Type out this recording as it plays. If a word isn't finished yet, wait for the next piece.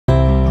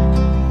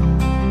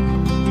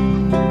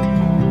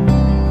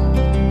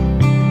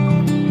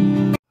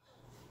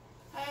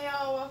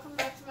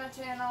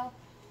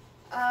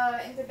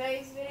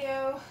today's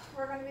video,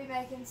 we're going to be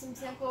making some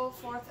simple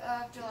 4th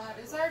of July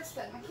desserts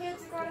that my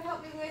kids are going to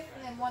help me with,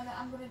 and then one that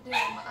I'm going to do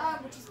on my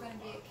own, which is going to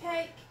be a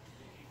cake.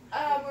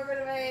 We're going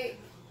to make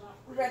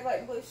red, white,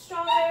 and blue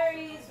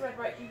strawberries, red,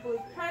 white, and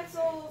blue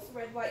pretzels,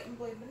 red, white, and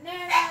blue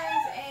bananas,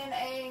 and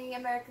a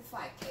American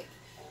flag cake.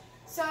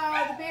 So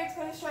the Beard's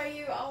going to show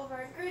you all of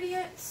our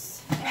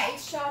ingredients, and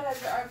each shot has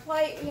their own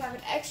plate. We have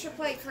an extra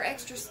plate for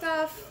extra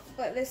stuff,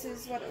 but this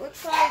is what it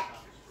looks like.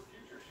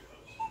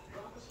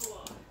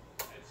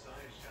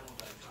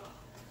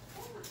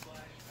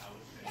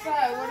 So,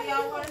 what do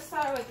y'all want to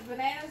start with? The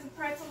bananas and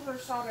pretzels or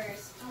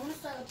strawberries? I want to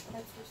start with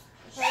pretzels.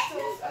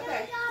 Pretzels?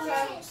 Okay.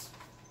 So,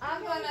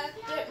 I'm going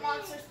to dip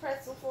Monster's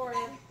pretzel for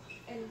you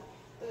in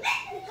the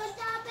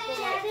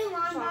I didn't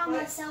want by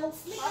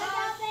myself.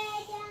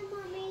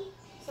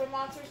 So,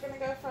 Monster's going to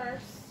go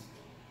first.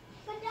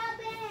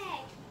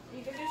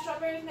 You can do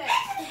strawberries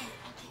next.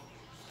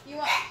 You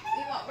want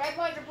red,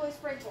 white, or blue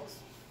sprinkles?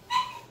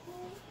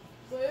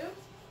 Blue? Okay.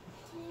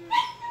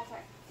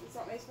 You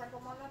want me to sprinkle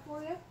them on that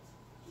for you?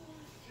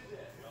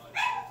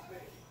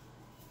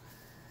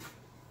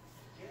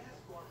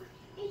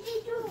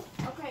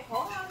 Okay,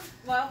 hold on.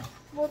 Well,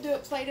 we'll do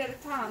it plate at a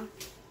time,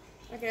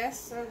 I guess.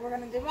 So we're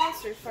going to do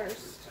Monsters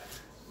first.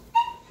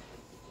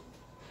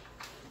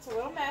 It's a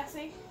little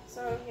messy,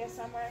 so yes,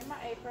 I'm wearing my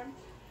apron.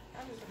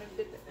 I'm just going to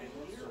dip it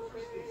in the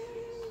strawberries.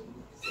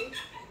 See?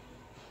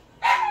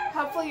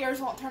 Hopefully yours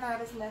won't turn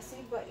out as messy,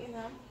 but you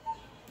know.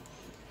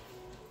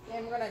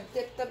 And we're going to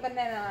dip the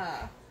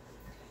banana.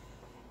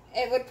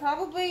 It would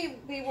probably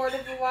be word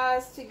of the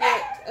wise to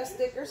get a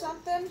stick or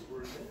something,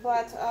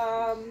 but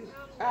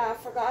I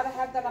forgot I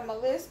had that on my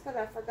list, but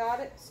I forgot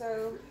it,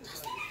 so.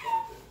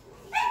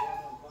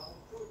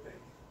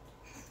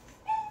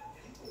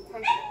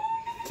 Okay.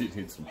 Do you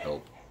need some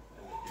help?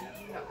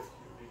 No.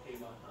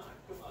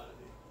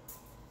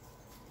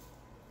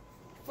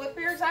 Flip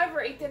yours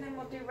over, Ethan, and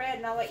we'll do red,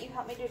 and I'll let you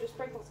help me do the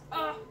sprinkles.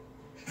 Oh!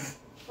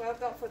 Well,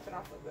 don't flip it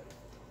off of it.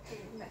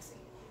 It's messy.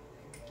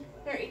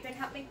 Here, Ethan,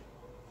 help me.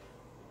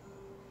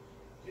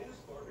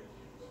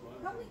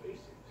 Help me.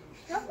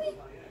 Help me.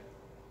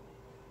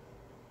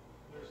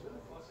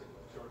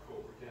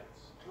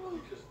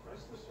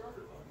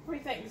 What do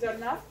you think? Is that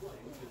enough?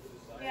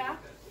 Yeah.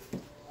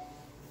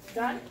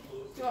 Done? Do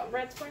you want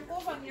red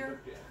sprinkles on your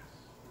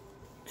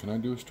Can I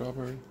do a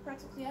strawberry?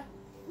 pretzels? Yeah.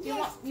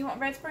 Do you want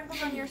red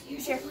sprinkles on yours?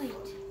 Use your plate.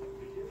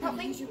 Help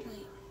me. Use your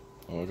plate.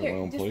 Oh, I got my Here,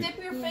 own just plate.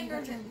 dip your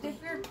fingers in.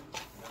 Dip your.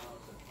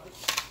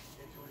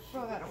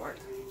 Oh, that'll work.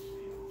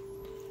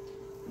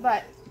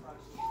 But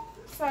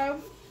so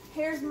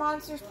here's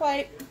Monster's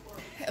plate.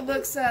 It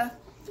looks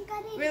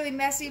really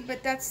messy,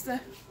 but that's the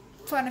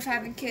fun of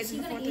having kids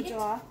in the 4th of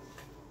July.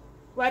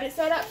 Let it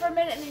set up for a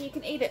minute and then you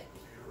can eat it.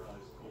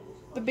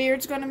 The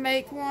Beard's gonna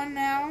make one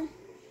now.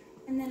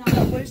 And then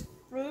I'll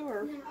Blue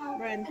or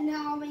red? And then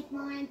I'll make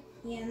mine.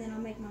 Yeah, and then I'll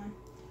make mine.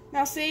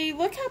 Now see,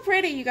 look how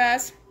pretty, you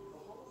guys.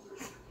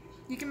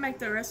 You can make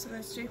the rest of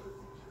this too.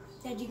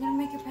 Dad, you gonna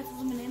make your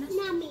pretzels and bananas?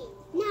 Mommy,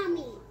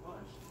 mommy.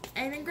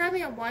 And then grab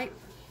me a white.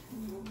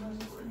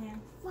 Yeah.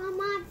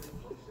 Mama,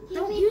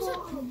 Don't use it.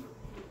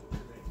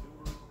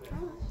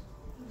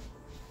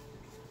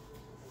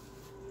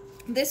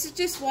 This is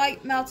just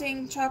white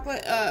melting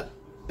chocolate,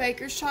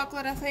 baker's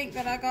chocolate, I think,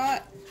 that I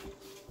got.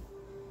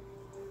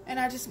 And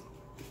I just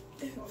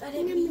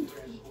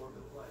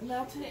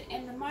melted it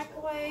in the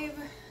microwave.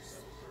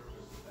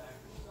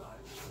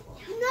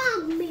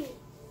 mommy.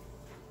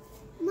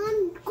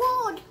 Mom,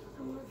 God.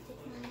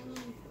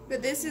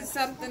 But this is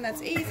something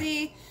that's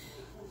easy.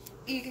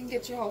 You can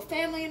get your whole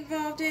family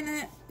involved in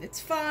it. It's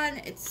fun.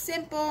 It's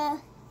simple.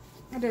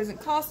 It doesn't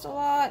cost a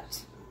lot.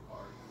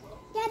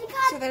 Daddy,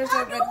 So there's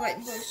our red, white,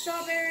 and blue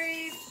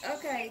strawberries.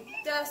 Okay,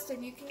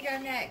 Dustin, you can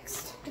go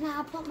next. Can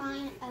I put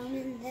mine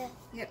in the?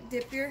 Yep,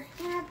 dip your.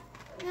 Can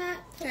I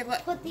Okay,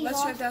 put these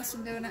let's show off?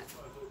 Dustin doing it.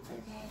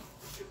 Okay.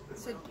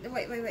 So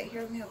wait.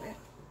 Here, let me help you.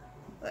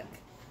 Look,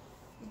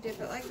 you dip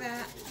it like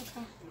that.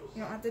 Okay.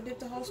 You don't have to dip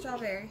the whole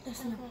strawberry.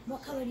 Dustin,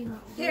 what color do you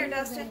want? Here,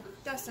 Dustin.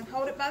 Dustin,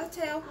 hold it by the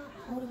tail.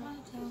 Hold it by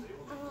the tail.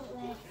 I want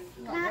red.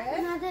 You Can want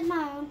I red? do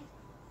my own?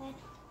 Red.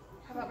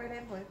 How about red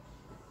and blue?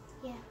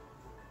 Yeah.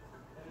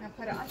 Now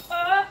put it on.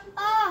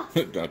 Oh.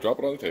 Now drop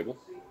it on the table.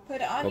 Put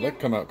it on Well, your. that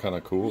come out kind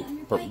of cool.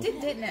 Purple. It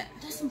did, didn't it?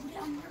 Dustin, put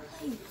it on your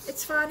plate.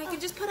 It's fine. You can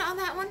just put it on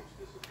that one.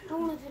 I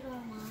want to put it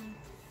on mine.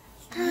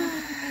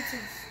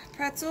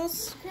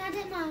 Pretzels. Can I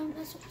dip my own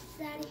pretzels,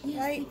 Daddy? Yes,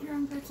 Right. dip your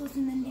own pretzels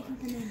and then dip your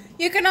bananas.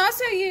 You can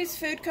also use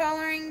food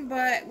coloring,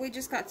 but we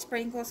just got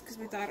sprinkles because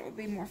we thought it would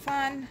be more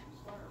fun.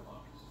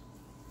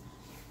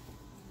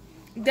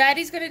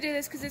 Daddy's going to do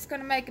this because it's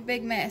going to make a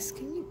big mess.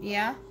 Can you?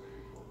 Yeah.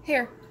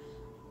 Here.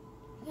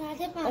 Can I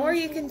dip my Or own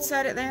you can sprinkles?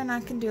 set it there and I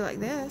can do like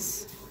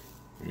this.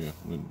 Yeah.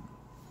 Then,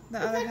 The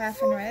other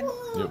half in red.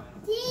 yep.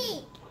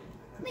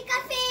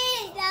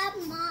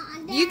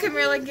 You can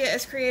really get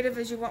as creative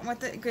as you want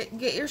with it.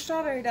 Get your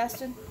strawberry,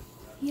 Dustin.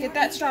 Get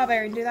that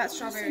strawberry and do that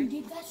strawberry.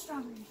 Dustin, dip that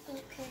strawberry.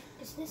 Okay.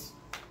 Is this?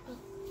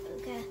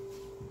 Okay.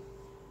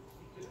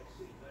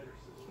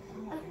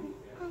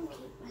 I'm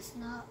keep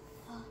messing up.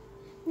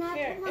 Not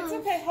Here, the it's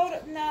lunch. okay. Hold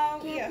it. No,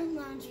 Can't yeah. do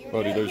lunch. You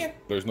Buddy, do it here.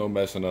 there's no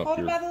messing up. Hold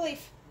it by the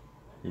leaf.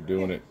 You're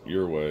doing it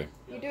your way.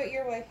 You do it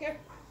your way. Here.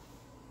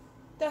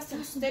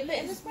 Dustin, dip it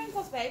in the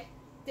sprinkles, babe.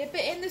 Dip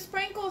it in the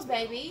sprinkles,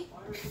 baby.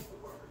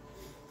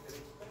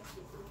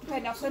 Okay,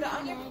 now put it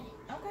on your...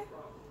 Okay.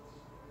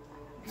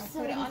 Now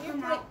put it on your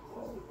plate.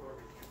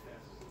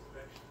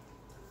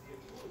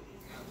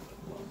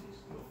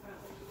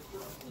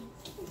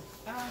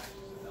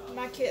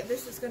 My kid,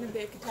 this is going to be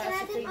a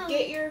catastrophe.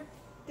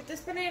 Get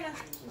this banana.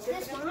 Is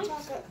this mine?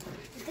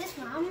 Is this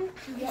mine?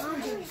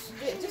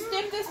 Just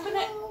dip this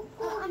banana.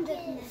 Oh, I'm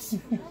dipping this.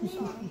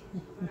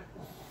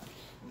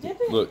 Dip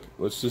it. Look,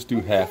 let's just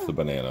do half the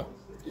banana.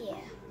 Yeah.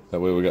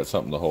 That way we got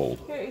something to hold.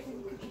 Here, you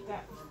can eat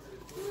that.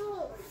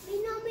 No,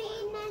 you know me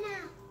eating that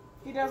now.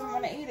 He doesn't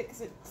want to eat it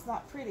because it's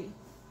not pretty.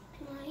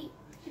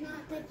 Can I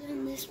dip it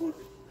in this one?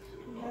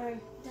 No.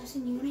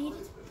 Dustin, you want to eat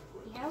it?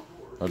 Yeah.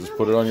 I'll just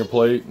put it on your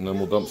plate and then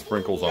we'll dump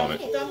sprinkles on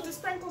it. Dump the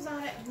sprinkles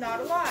on it. Not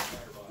a lot.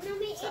 No,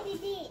 me eat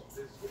it.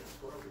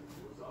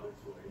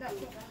 No.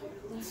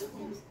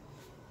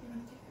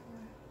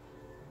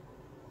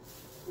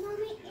 No,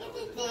 me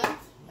eat it.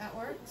 That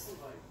works.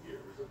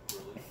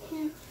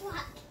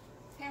 What?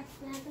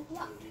 Here.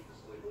 What?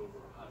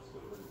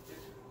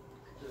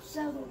 So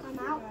it'll come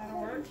out.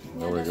 That'll work.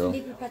 There we go.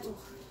 Dip your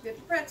pretzels. Dip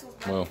the pretzels.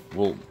 Bud.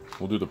 Well,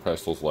 we'll do the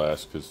pestles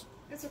last because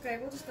It's okay.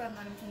 We'll just go and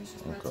let him finish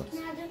his pretzels.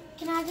 Okay.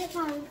 Can I dip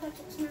my own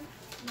pretzels now?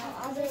 No,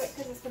 I'll do it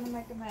because it's going to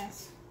make a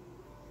mess.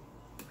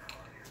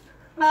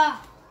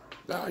 Ah.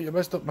 you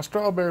messed up my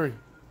strawberry.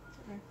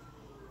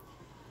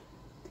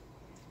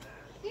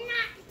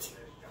 Not.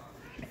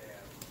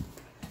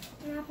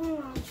 Can I put it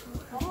on?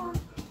 Hold on.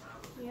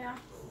 Yeah.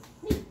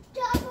 Me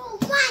double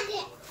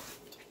it.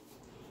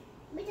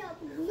 Me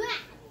double it.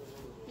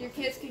 Your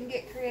kids can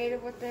get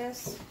creative with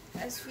this.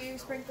 As few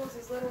sprinkles,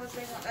 as little as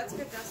they want. That's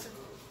good, Dustin.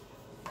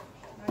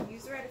 Now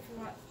use the red if you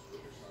want.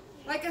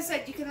 Like I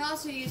said, you can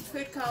also use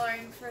food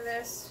coloring for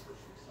this.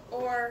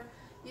 Or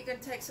you can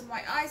take some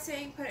white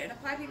icing, put it in a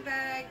piping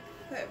bag,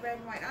 put red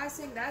and white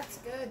icing. That's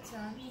good,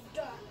 son.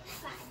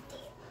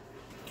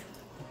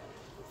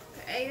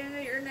 Put Aiden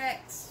at your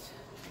next.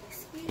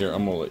 Here,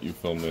 I'm gonna let you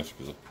film this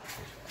because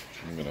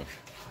I'm gonna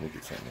look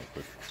at something real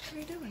quick. What are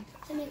you doing?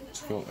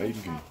 Film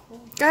Aiden.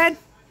 Go ahead.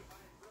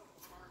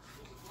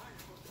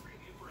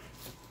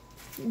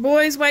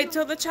 Boys, wait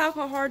till the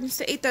chocolate hardens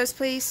to eat those,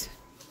 please.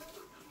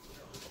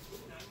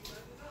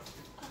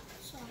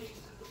 Sorry.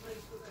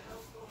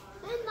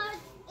 I'm not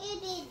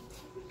eating.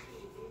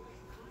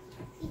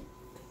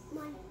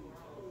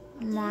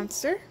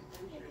 Monster.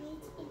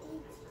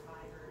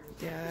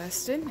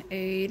 Dustin,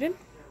 Aiden.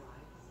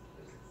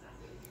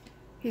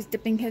 He's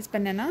dipping his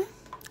banana.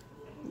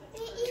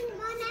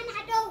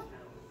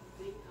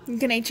 You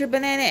can eat your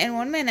banana in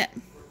 1 minute.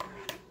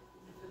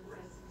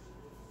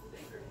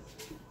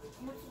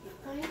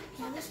 Can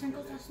I have the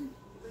sprinkles, Dustin?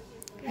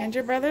 Hand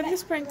your brother the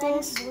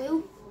sprinkles.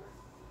 Blue.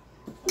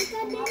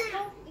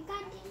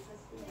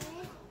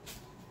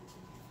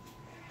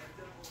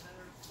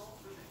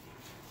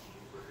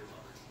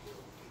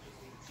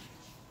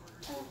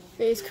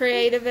 Be as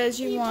creative as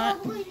you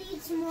want. We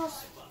need some more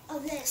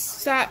of this.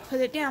 Stop.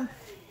 Put it down.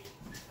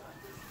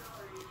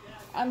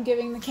 I'm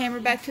giving the camera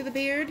back to the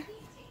beard.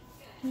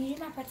 Can you eat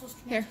my pretzels?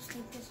 Can I Here. just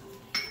take this?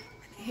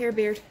 Here,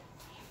 beard.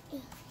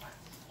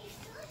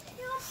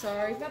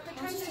 Sorry about the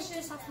I'll just take transition.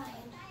 this off my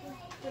hand.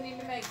 We need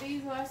to make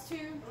these last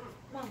two.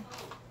 Mom.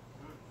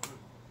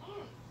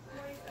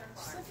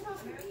 Just lift it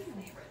off your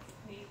hand.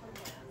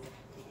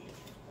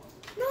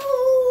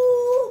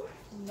 No.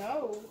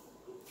 No.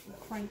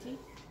 Cranky.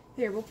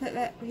 Here, we'll put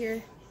that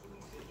here.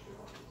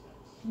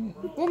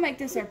 We'll make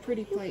this our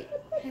pretty plate.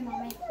 Hey,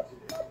 Mommy.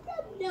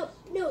 No.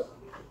 No.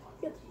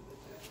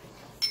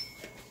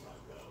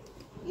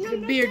 The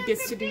beard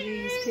gets to do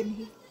these, can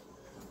he?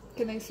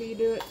 Can they see you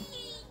do it?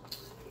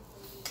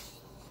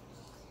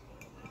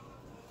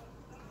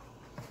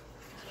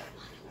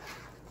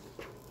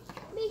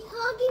 Be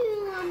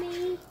hugging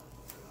Mommy.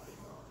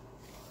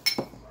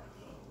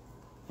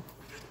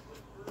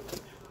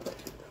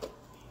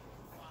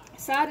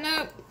 Side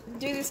note,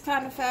 do this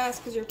kind of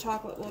fast because your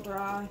chocolate will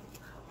dry.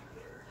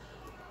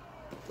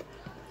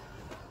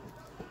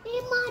 Hey,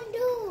 Mom,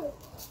 do.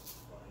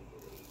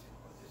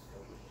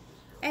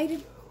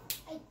 Aiden.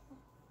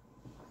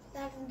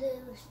 That can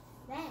do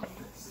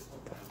fast.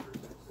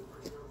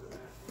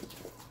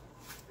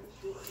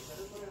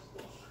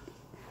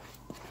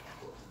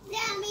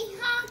 Yeah, me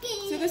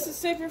hugging. So this is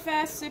super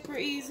fast, super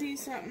easy,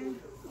 something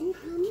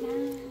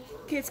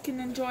kids can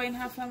enjoy and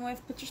have fun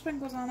with. Put your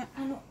sprinkles on it.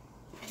 I know.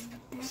 Can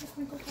I have the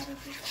sprinkles, Daddy,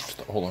 please?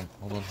 Hold on.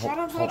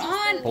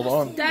 Hold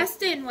on.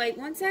 Dustin, wait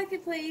 1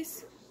 second,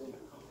 please.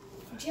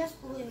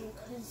 Just blue,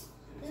 because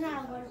there's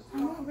not a lot of...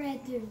 I want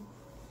red, too.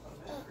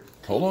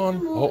 Hold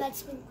on. More Hold. red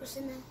sprinkles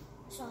in there.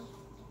 Sorry.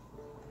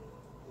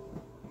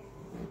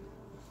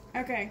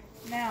 Okay,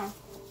 now.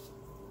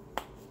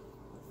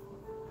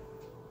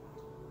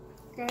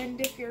 Go ahead and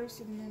dip yours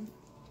and then.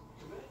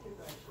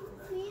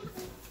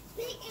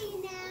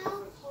 Biggie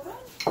now.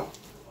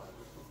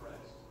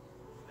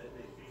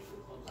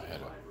 I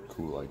had a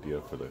cool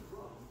idea for the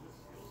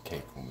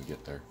cake when we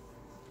get there.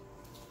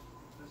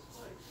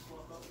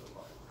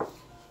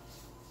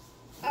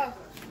 Oh,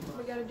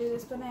 we gotta do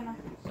this banana.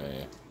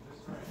 Yeah.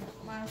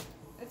 Well,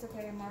 it's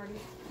okay. I'm already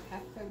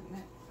half coating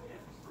it.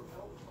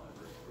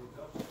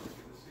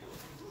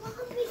 Mom,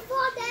 we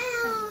fall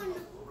down.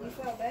 You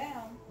fell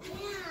down.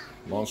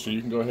 Yeah. Monster,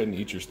 you can go ahead and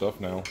eat your stuff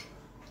now.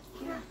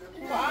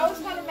 Well, I was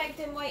gonna make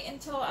them wait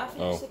until I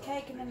finish Oh. the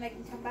cake and then they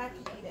can come back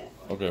and eat it.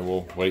 Okay,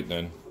 well, wait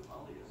then.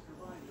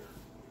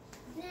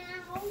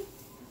 Now.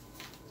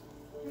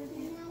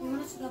 You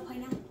want us to go play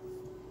now?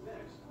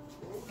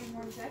 In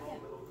 1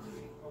 second.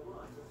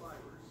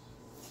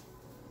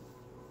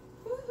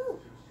 Woohoo!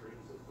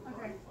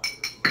 Okay.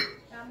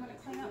 Now I'm gonna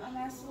clean up my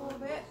mess a little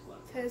bit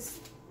because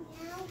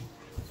Now.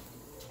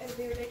 it'll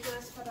be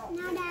ridiculous if I don't.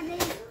 Now, Daddy.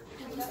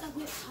 Let's go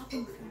get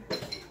talking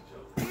first.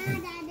 Now,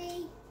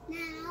 Daddy.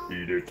 Now.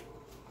 Eat it.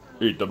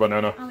 Eat the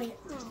banana. I'll eat it.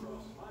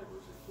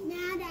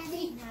 Now,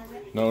 Daddy.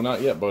 No,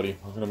 not yet, buddy.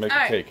 We're gonna make All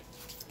a right. cake.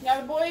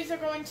 Now the boys are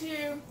going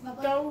to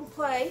go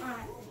play.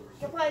 Alright.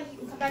 Go play. You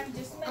can come back in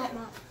just a minute. Alright,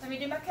 Mom. Let me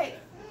do my cake.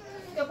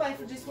 Go play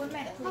for just 1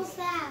 minute, How please.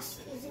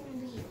 fast is it going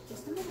to be?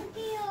 Just a minute.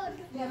 Scared.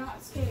 You're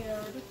not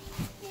scared.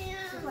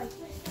 Yeah.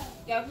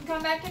 Y'all can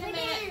come back in a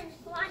minute.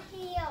 What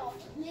here?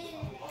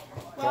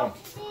 Well,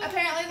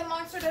 apparently the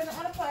monster doesn't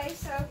want to play,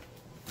 so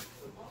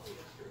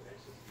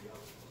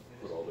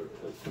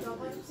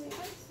don't let him see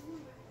this.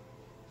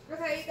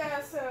 Okay, you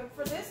guys. So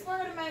for this, we're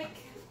gonna make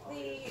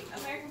the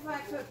American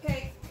flag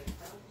cupcake,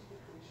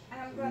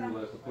 and I'm gonna.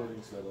 Let the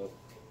pudding set up.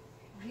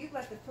 You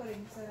let the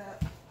pudding set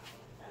up.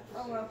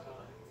 Oh well.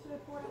 Should I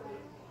pour it on?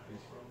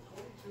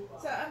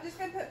 So I'm just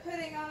gonna put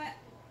pudding on it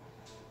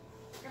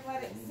and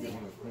let it see.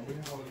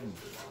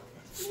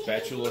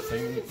 Spatula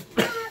thing.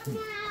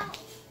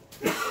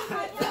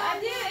 But the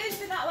idea is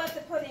to not let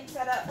the pudding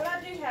set up, but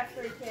I do have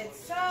 3 kids,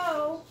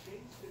 so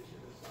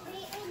you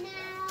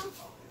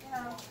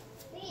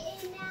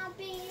know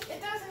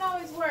it doesn't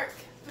always work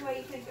the way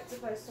you think it's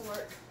supposed to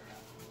work.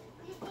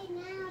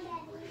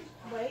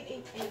 Wait,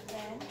 eat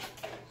then.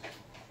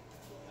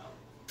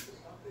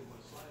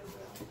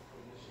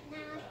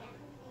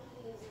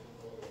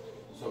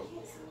 So,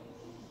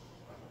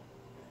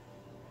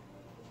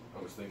 I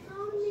was thinking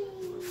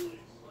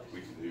we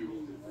could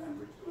do.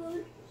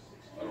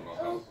 I don't know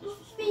how this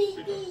was supposed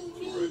to be done.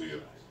 It's already a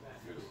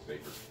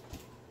baker,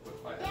 but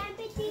I have.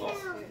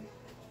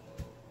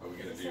 Are we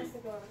gonna This do has to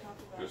go over top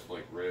of that. just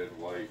like red,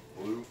 white,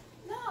 blue?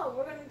 No,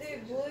 we're gonna do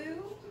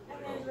blue and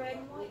then red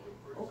and white.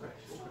 Okay.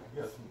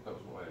 Yes, that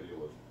was what my idea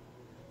was.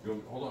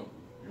 Hold on.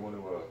 You want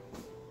to?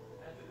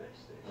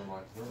 Never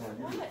mind. You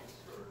do it.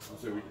 I'll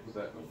say we can put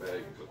that in a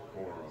bag and put the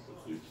corner on it so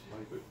you can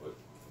type it. But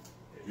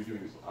you do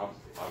this. I'm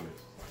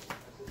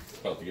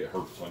about to get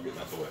hurt, so I'm getting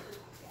out the way.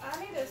 I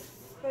need a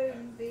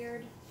spoon,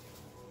 Beard.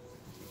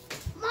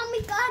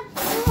 Mommy got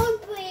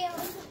cornbread.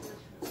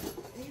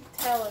 You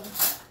tell him.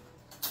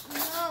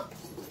 Nope.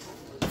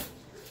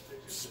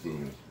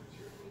 Spoon.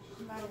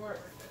 That'll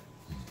work.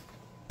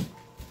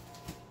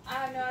 I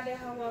have no idea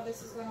how well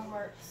this is going to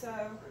work, so.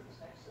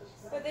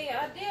 But the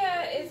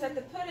idea is that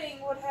the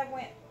pudding would have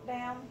went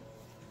down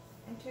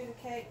into the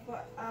cake,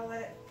 but I'll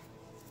let it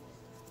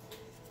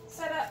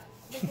set up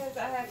because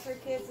I have 3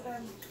 kids that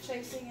I'm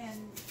chasing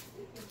and.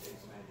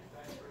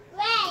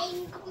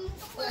 Rain.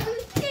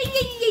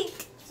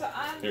 So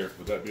I'm. Here,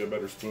 would that be a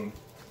better spoon?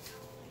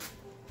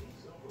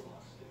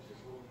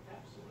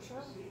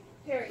 Sure.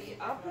 Here,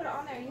 I'll put it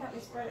on there. You help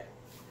me spread it.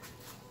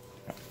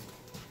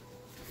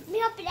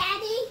 Milk,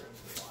 Daddy.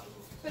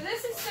 But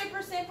this is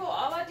super simple.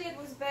 All I did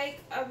was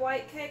bake a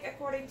white cake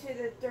according to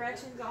the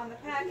directions on the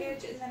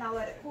package, and then I'll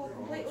let it cool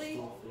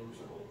completely.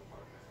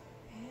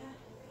 Yeah.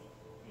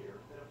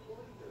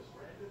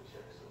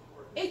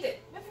 Eat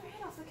it. Move your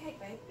hand off the cake,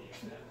 babe.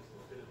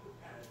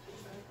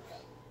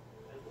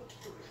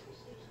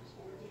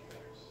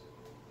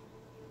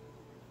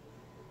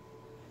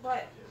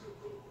 What?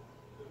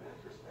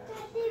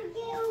 Daddy,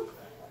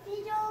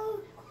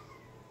 go.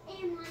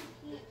 In my hand.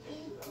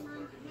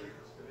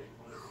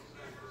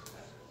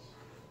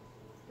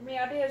 I mean,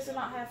 the idea is to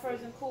not have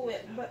frozen Cool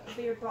Whip, but the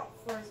beer bought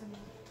frozen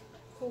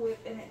Cool Whip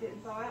and it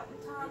didn't thaw out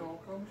in time.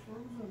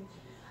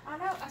 I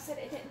know, I said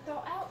it didn't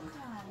thaw out in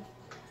time.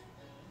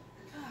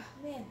 Ah,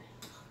 man.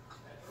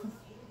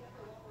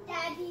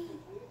 Daddy.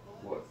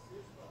 What?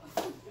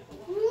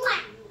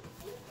 Mwah.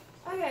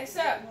 Okay,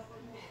 so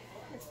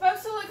it's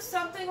supposed to look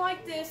something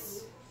like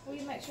this. Will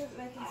you make sure that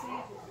they can see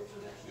it?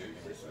 Yeah,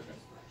 give me a second.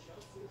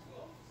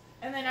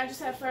 And then I just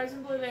have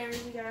frozen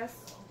blueberries, you guys.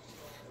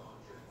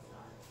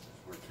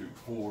 We're too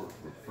poor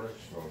for fresh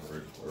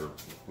strawberries or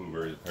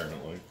blueberries,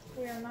 apparently.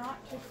 We are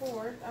not too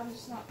forward. I'm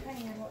just not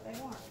paying them what they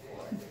want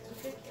for it.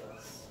 It's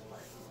ridiculous.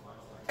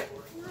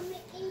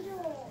 Mommy, eat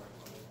it.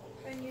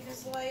 Then you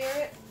just layer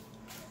it.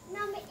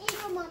 Mommy, eat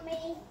it,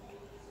 Mommy.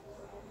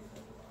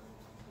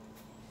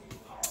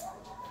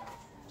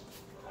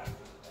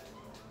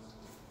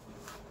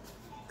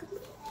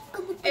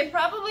 It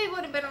probably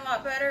would have been a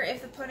lot better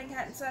if the pudding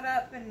hadn't set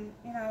up and,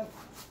 you know,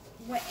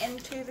 went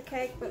into the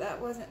cake, but that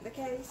wasn't the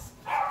case.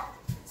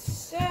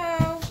 So,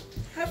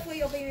 hopefully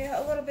you'll be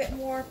a little bit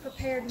more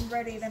prepared and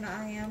ready than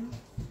I am.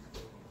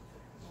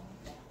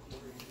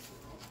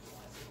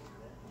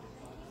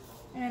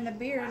 And the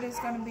beard is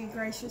going to be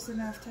gracious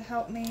enough to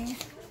help me.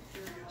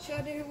 Should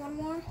I do one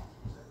more?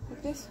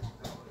 Like this?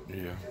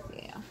 Yeah.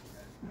 Yeah.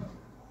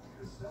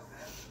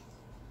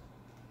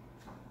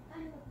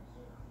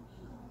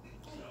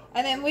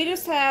 And then we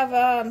just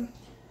have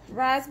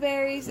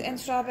raspberries and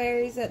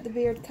strawberries that the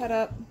beard cut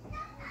up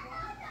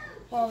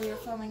while we were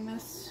filming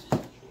this.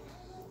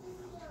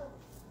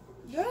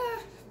 Yeah.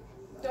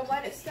 Don't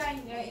let it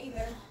stain you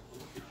either.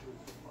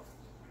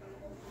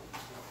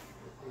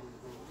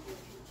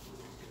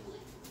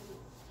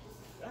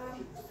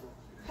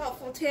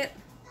 Helpful tip.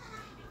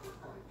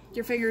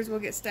 Your fingers will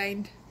get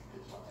stained.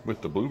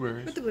 With the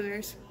blueberries? With the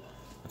blueberries.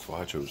 That's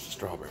why I chose the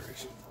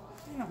strawberries.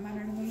 They don't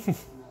matter to me.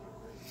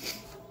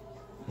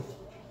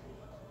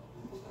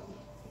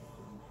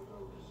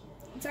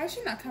 It's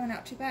actually not coming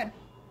out too bad.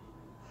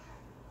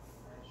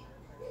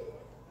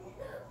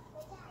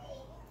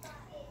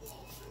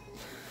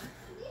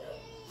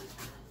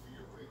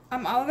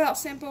 I'm all about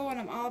simple, and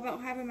I'm all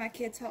about having my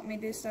kids help me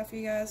do stuff,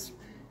 you guys.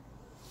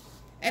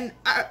 And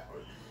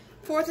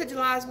 4th of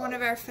July is one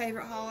of our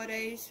favorite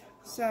holidays,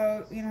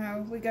 so, you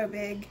know, we go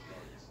big.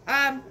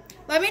 Let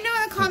me know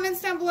in the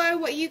comments down below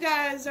what you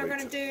guys are going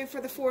to do for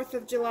the 4th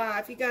of July.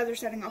 If you guys are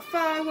setting off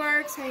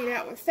fireworks, hanging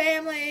out with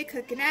family,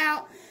 cooking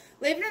out,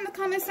 leave it in the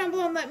comments down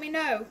below and let me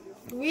know.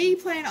 We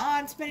plan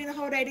on spending the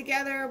whole day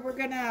together. We're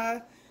going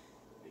to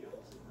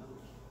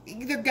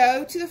either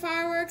go to the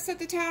fireworks that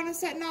the town is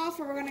setting off,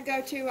 or we're going to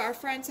go to our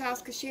friend's house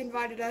because she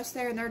invited us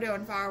there and they're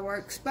doing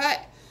fireworks.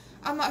 But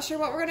I'm not sure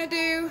what we're going to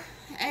do,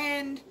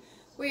 and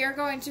we are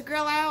going to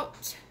grill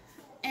out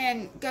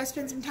and go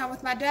spend some time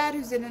with my dad,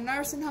 who's in a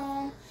nursing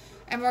home,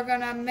 and we're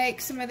going to make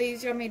some of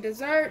these yummy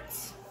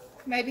desserts,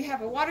 maybe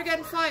have a water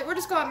gun fight. We're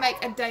just going to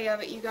make a day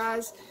of it, you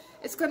guys.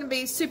 It's going to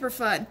be super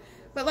fun.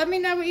 But let me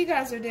know what you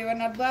guys are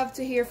doing. I'd love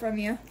to hear from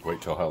you.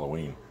 Wait till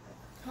Halloween.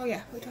 Oh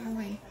yeah, wait till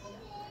Halloween.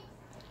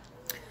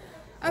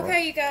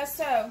 Okay, you guys,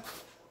 so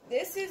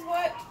this is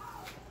what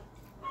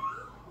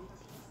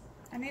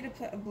I need to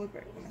put a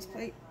blueberry on this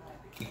plate.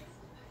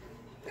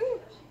 Ooh.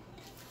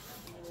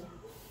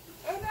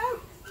 Oh no!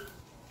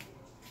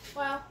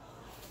 Well,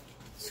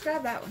 just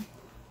grab that one.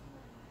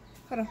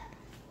 Hold on.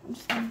 I'm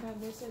just gonna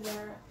grab this as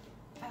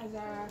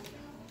our.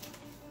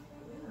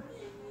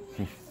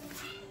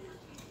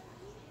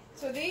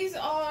 So these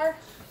are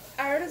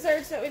our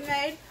desserts that we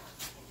made.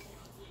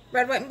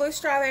 Red, white, and blue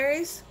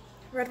strawberries.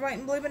 Red, white,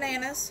 and blue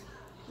bananas.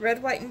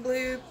 Red, white, and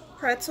blue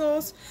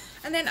pretzels.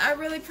 And then a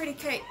really pretty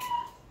cake.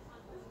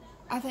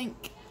 I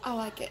think I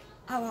like it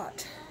a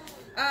lot.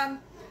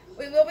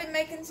 We will be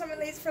making some of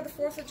these for the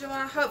 4th of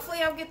July. Hopefully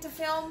I'll get to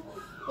film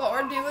what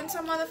we're doing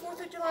some on the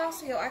 4th of July,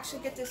 so you'll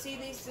actually get to see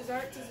these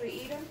desserts as we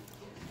eat them.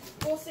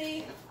 We'll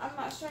see. I'm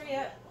not sure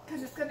yet,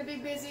 because it's going to be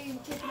busy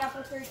and keeping up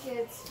with 3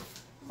 kids.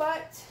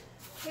 But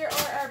here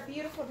are our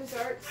beautiful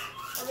desserts.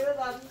 I really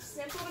love them.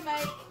 Simple to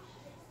make.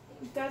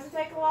 It doesn't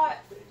take a lot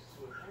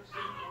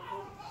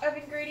of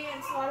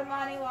ingredients, a lot of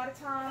money, a lot of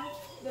time.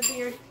 The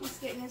beard, he's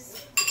getting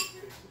his,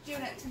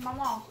 doing it to my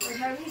mom. Or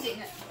no, he's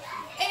eating it.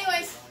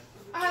 Anyways,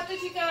 I hope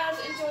that you guys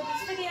enjoyed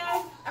this video.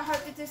 I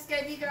hope that this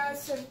gave you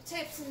guys some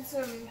tips and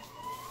some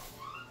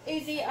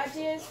easy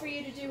ideas for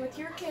you to do with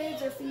your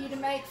kids, or for you to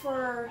make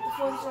for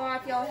the 4th of July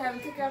if y'all are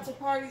having cookouts or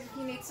parties, if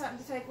you need something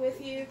to take with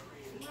you.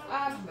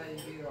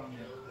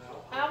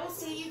 I will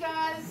see you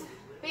guys.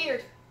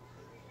 Beard.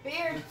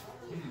 Okay.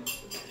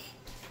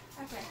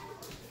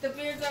 The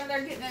beard's over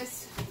there getting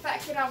this fat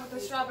kid on with the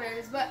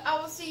strawberries. But I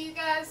will see you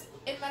guys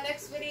in my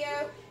next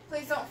video.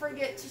 Please don't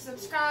forget to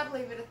subscribe,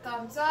 leave it a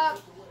thumbs up,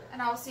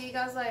 and I will see you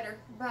guys later.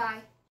 Bye.